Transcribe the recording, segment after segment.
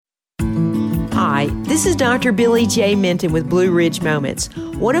Hi, this is Dr. Billie J. Minton with Blue Ridge Moments.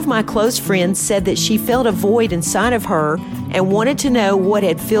 One of my close friends said that she felt a void inside of her and wanted to know what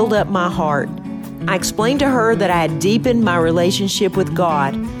had filled up my heart. I explained to her that I had deepened my relationship with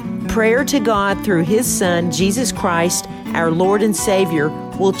God. Prayer to God through His Son, Jesus Christ, our Lord and Savior,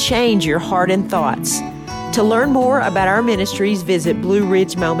 will change your heart and thoughts. To learn more about our ministries, visit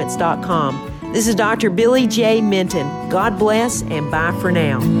BlueRidgeMoments.com. This is Dr. Billie J. Minton. God bless and bye for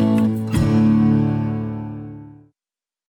now.